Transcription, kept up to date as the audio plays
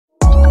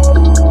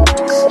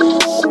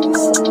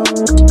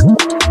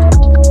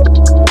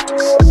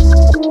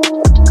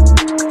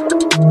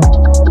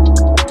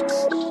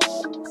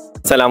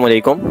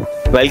Assalamualaikum.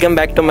 Welcome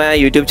back to my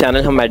YouTube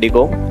channel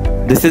Hammedico.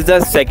 This is the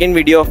second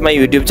video of my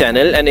YouTube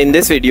channel, and in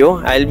this video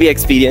I'll be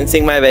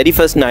experiencing my very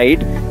first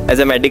night as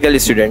a medical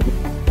student.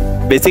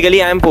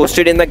 Basically I am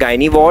posted in the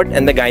Gynae ward,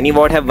 and the Gynae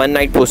ward have one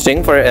night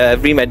posting for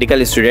every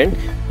medical student,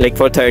 like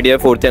for third year,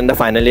 fourth year and the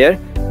final year.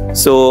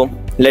 So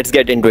let's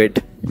get into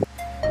it.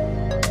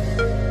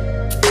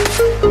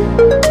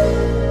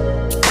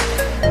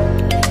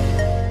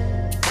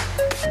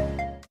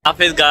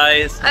 Hafiz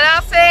guys.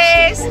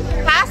 Hafiz.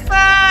 Have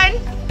fun.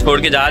 छोड़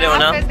के जा रहे हो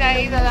ना? Hafiz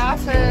guys.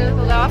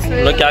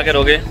 Hafiz. लोग क्या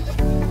करोगे?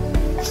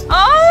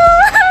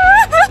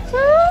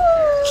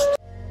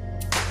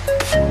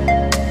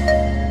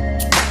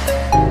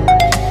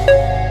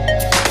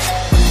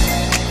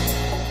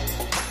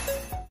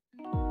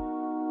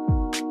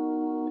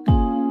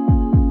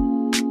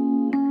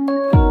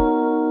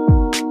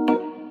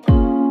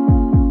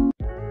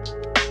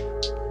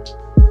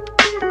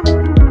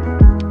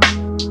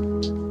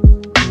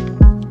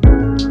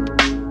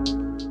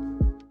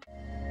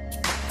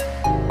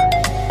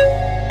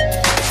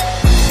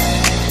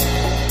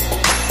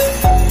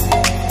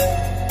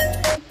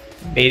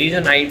 मेरी जो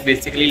नाइट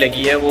बेसिकली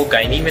लगी है वो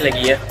गायनी में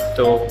लगी है,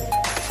 तो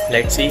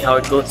let's see how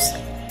it goes.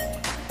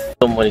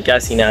 तो मुल क्या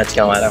सीन है आज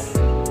का हमारा?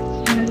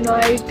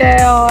 नाइट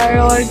है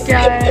और क्या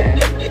है?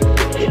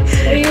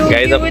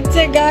 गाइस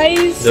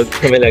जो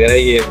तुम्हें लग रहा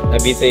है ये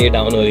अभी से ये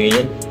डाउन हो रही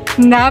है।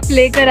 नैप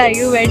लेकर आई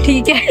हूँ मैं,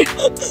 ठीक है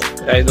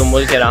गाइस तो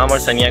मुल के राम और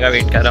सनिया का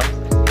वेट कर रहा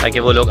हूँ ताकि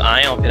वो लोग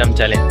आए और फिर हम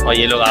चलें, और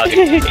ये लोग आ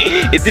गए।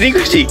 इतनी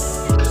खुशी।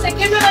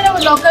 सेकंड में मैंने वो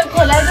लॉकर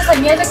खोला है तो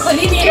सनिया से खुल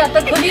ही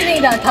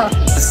नहीं रहा था।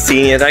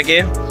 सीन ये था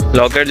कि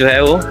लॉकर जो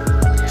है वो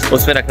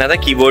उसमें रखना था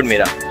कीबोर्ड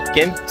मेरा,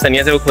 कि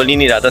सनिया से वो खोल ही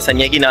नहीं रहा था,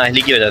 सनिया की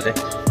नाअहली की वजह से।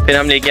 फिर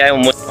हम लेके आए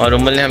उम्मुल, और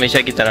उम्मुल ने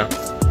हमेशा की तरह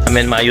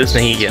हमें मायूस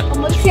नहीं किया।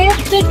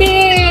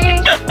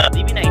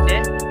 अभी भी नाइट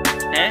है?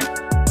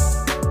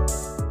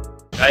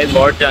 गाइस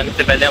बोर्ड जाने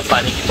से पहले हम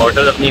पानी की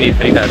बोतल अपनी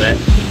रिफिल कर रहे हैं।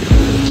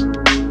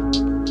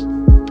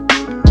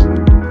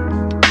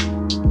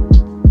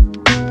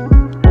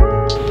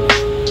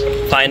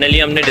 फाइनली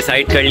हमने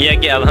डिसाइड कर लिया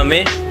कि अब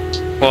हमें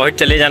वार्ड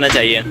चले जाना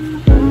चाहिए।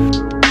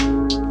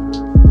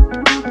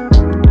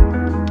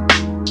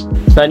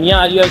 Sanya,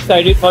 are you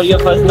excited for your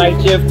first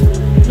night shift?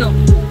 No.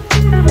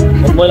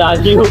 Ummul, are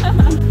you?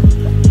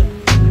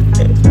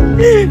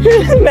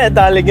 मैं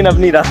था लेकिन अब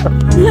नहीं रहा।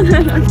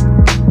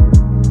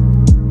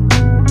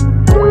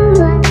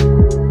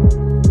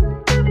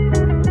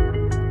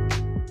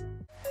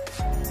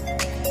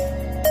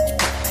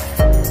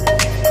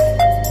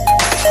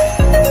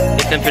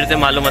 इसने फिर से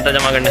मालूमात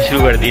जमा करना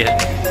शुरू कर दिया है।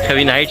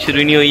 अभी नाइट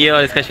शुरू नहीं हुई है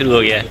और इसका शुरू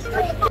हो गया है।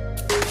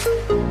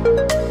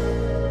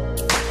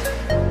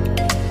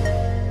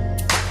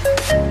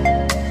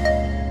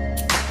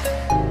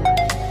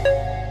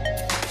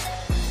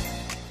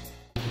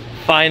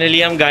 फाइनली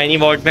हम गायनी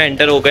वार्ड में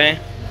एंटर हो गए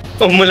हैं।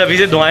 उम्मुल अभी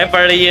से दुआएं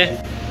पढ़ रही है।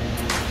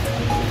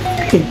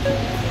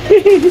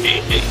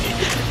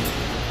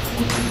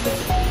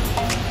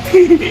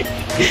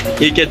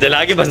 ये क्या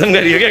जला के भस्म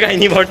कर रही हो क्या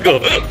गायनी वार्ड को?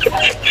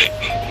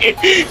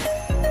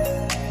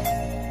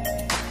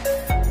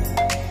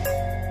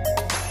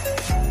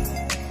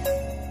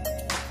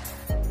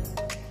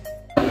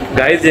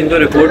 गाइस जिनको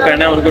रिपोर्ट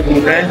करना है उनको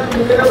ढूंढ रहे हैं,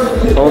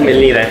 वो मिल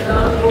नहीं रहे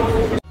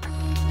हैं।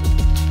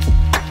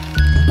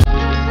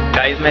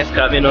 गाइस मैं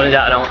स्क्रब इन होने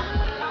जा रहा हूँ।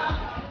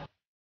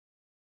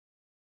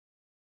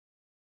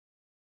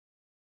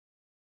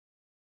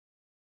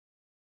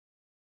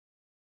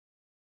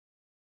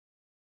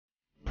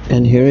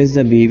 And here is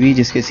the baby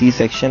जिसके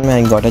C-section में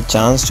I got a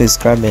chance to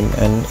scrub in,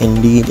 and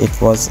indeed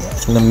it was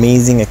an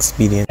amazing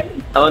experience।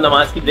 अब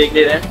नमाज की ब्रेक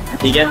ले रहे हैं,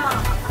 ठीक है?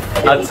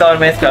 अक्सा और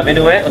मैं स्क्रब इन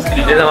हुए, उसकी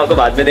डिटेल्स हम आपको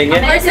बाद में देंगे।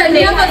 में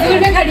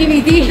खड़ी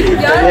हुई थी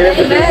यार,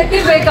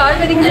 मैं बेकार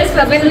में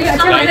स्क्रब इन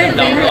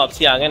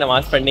वापसी आ गए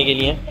नमाज पढ़ने के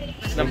लिए।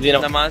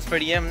 नमाज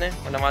पढ़ी है हमने,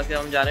 और नमाज के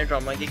हम जा रहे हैं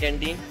ट्रॉमा की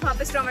कैंटीन,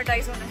 वापस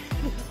ट्रॉमेटाइज होना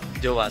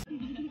है जो बात।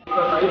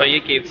 और ये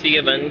KFC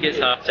के बन के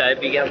साथ चाय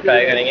पी के हम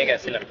ट्राई करेंगे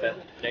कैसे लगता है।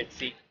 Let's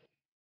see.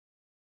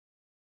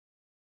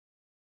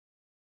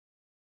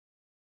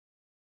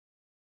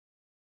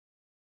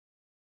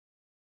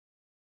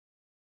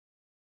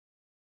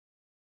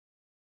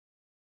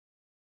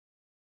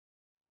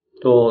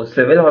 तो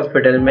सिविल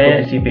हॉस्पिटल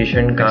में किसी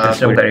पेशेंट का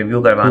सिस्टम का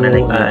रिव्यू करवाना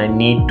नहीं, I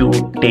need to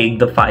take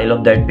the file of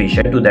that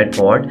patient to that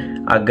ward.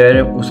 अगर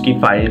उसकी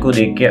फाइल को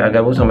देख के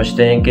अगर वो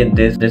समझते हैं कि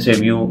this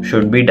review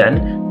should be done,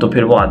 तो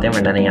फिर वो आते हैं,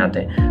 वरना नहीं आते।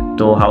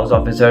 तो हाउस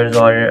ऑफिसर्स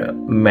और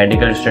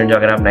मेडिकल स्टूडेंट जो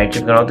अगर आप नाइट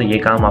शिफ्ट कराओ तो ये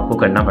काम आपको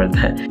करना पड़ता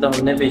है। तो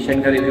हमने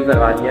पेशेंट का रिव्यू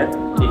करवा दिया,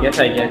 ठीक है,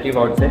 साइकियाट्री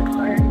वार्ड से।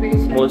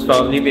 मोस्ट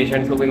प्रॉब्ली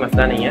पेशेंट को कोई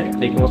मसला नहीं है,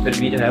 लेकिन वो फिर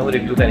भी जो है वो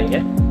रिव्यू करेंगे।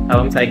 अब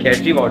हम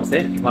साइकियाट्री वार्ड से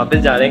वापस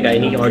जा रहे हैं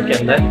गायनी वार्ड के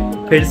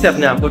अंदर, फिर से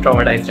अपने आप को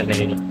ट्रॉमेटाइज करने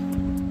के लिए।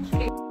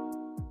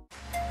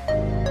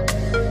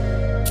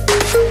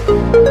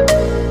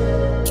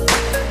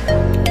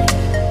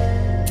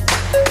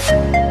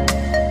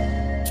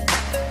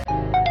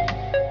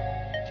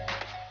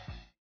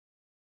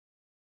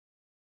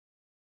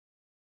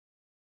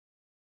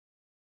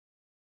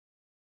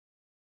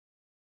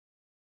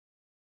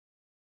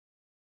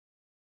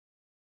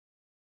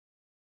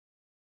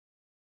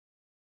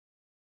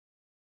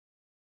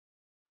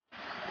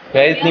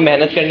 गाइस इतनी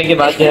मेहनत करने के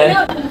बाद जो है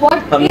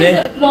हमने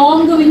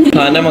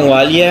खाना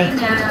मंगवा लिया है।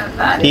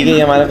 ठीक है,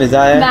 ये हमारा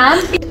पिज़्ज़ा है।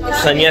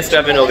 सनिया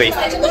स्क्रब इन हो गई।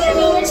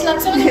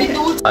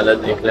 हालत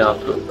देख लें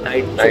आप लोग।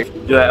 नाइट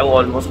जो है वो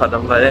ऑलमोस्ट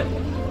ख़त्म कर है।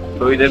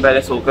 थोड़ी देर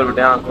पहले सोकर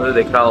उठे, आंखों से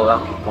दिख रहा होगा।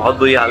 बहुत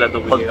बुरी हालत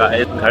हो गई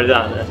है। घर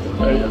जाना है,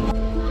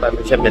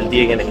 परमिशन मिलती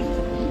है कि नहीं।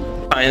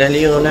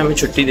 फाइनली उन्होंने हमें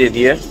छुट्टी दे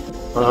दी है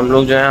और हम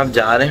लोग जो है अब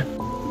जा रहे हैं।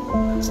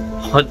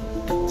 बहुत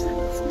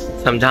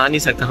समझा नहीं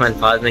सकता मैं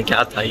अल्फाज में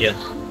क्या था ये।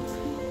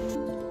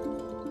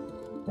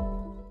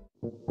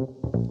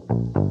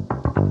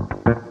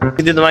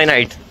 तुम्हारी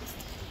नाइट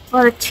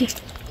बहुत अच्छी,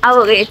 अब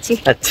हो गई अच्छी।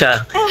 अच्छा,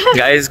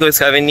 गाइस को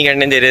स्क्रबिंग नहीं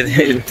करने दे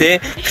रहे थे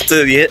तो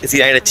ये इसकी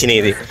नाइट अच्छी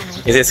नहीं थी।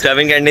 इसे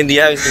स्क्रबिंग करने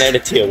दिया, इसकी नाइट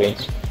अच्छी हो गई।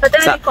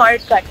 पता है,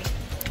 कॉर्ड काटी,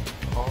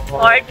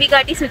 कॉर्ड भी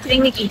काटी,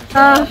 स्विचरिंग भी की।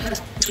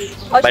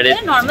 और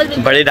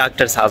बड़े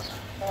डॉक्टर साहब।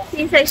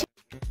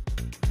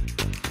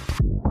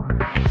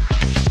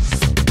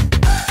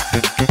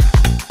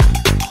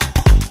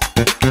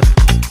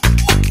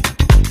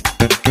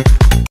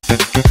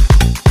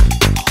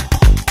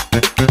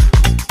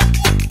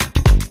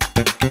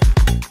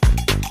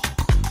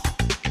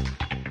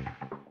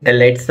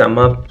 Let's sum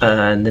up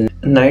the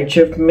night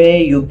shift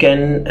में you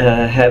can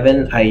have an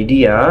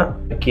idea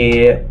कि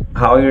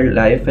how your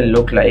life will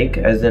look like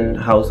as an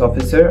house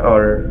officer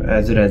or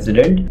as a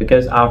resident,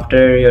 because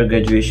after your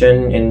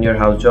graduation in your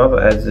house job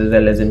as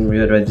well as in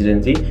your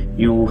residency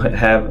you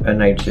have a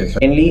night shift.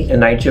 Mainly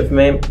night shift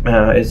में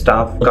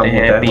staff कम होता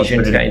है,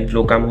 patients का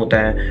inflow कम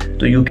होता है,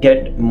 तो you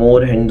get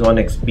more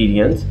hands-on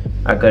experience.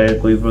 अगर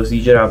कोई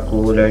procedure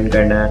आपको लर्न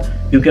करना है,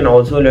 you can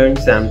also learn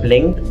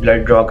sampling,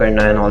 blood draw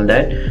करना and all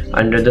that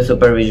under the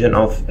supervision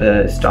of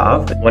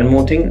staff. One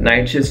more thing,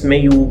 night shifts में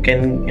you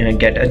can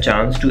get a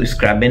chance to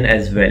scrub in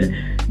as well.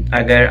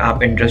 अगर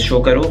आप interest show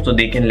करो तो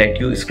they can let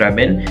you scrub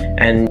in,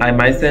 and I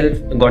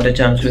myself got a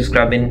chance to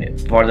scrub in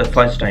for the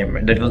first time.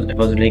 That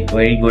was like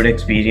very good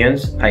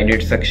experience. I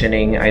did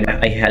suctioning,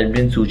 I helped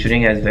in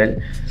suturing as well,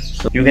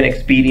 so you can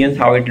experience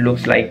how it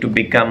looks like to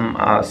become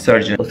a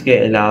surgeon. उसके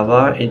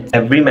अलावा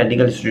every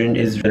medical student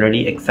is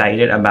really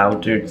excited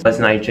about its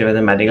first night shift as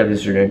a medical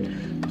student.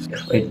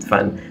 It's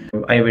fun.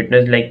 I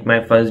witnessed like my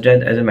first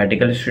death as a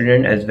medical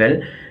student as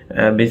well.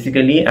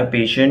 Basically a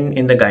patient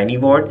in the gynae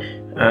ward,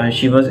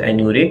 she was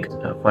anuric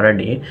for a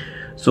day.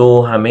 So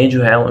हमें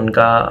जो है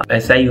उनका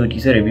SIUT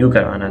से review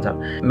करवाना था।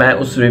 मैं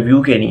उस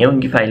review के लिए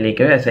उनकी फाइल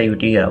लेकर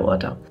SIUT गया हुआ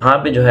था। वहाँ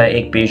पे जो है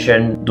एक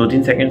पेशेंट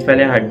 2-3 सेकंड्स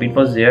पहले heart beat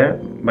was there,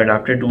 but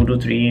after 2 to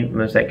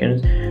 3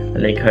 seconds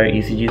like her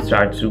ECG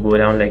starts to go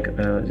down like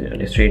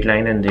a straight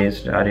line, and they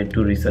started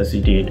to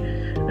resuscitate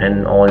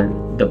and all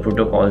the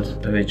protocols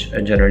which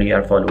generally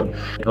are followed.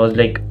 It was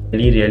like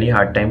really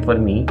hard time for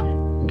me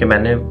कि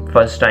मैंने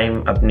first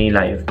time अपनी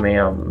life में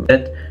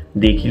death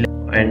देखी,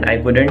 and I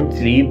couldn't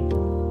sleep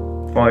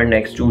for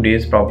next 2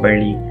 days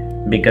properly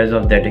because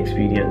of that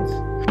experience.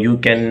 You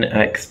can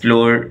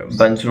explore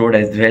Buns Road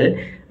as well.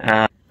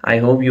 I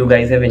hope you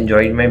guys have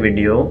enjoyed my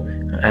video.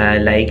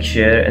 Like,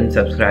 share and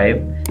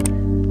subscribe.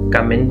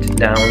 Comment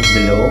down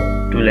below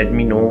to let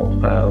me know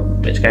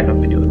which kind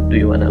of video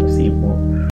do you wanna see more.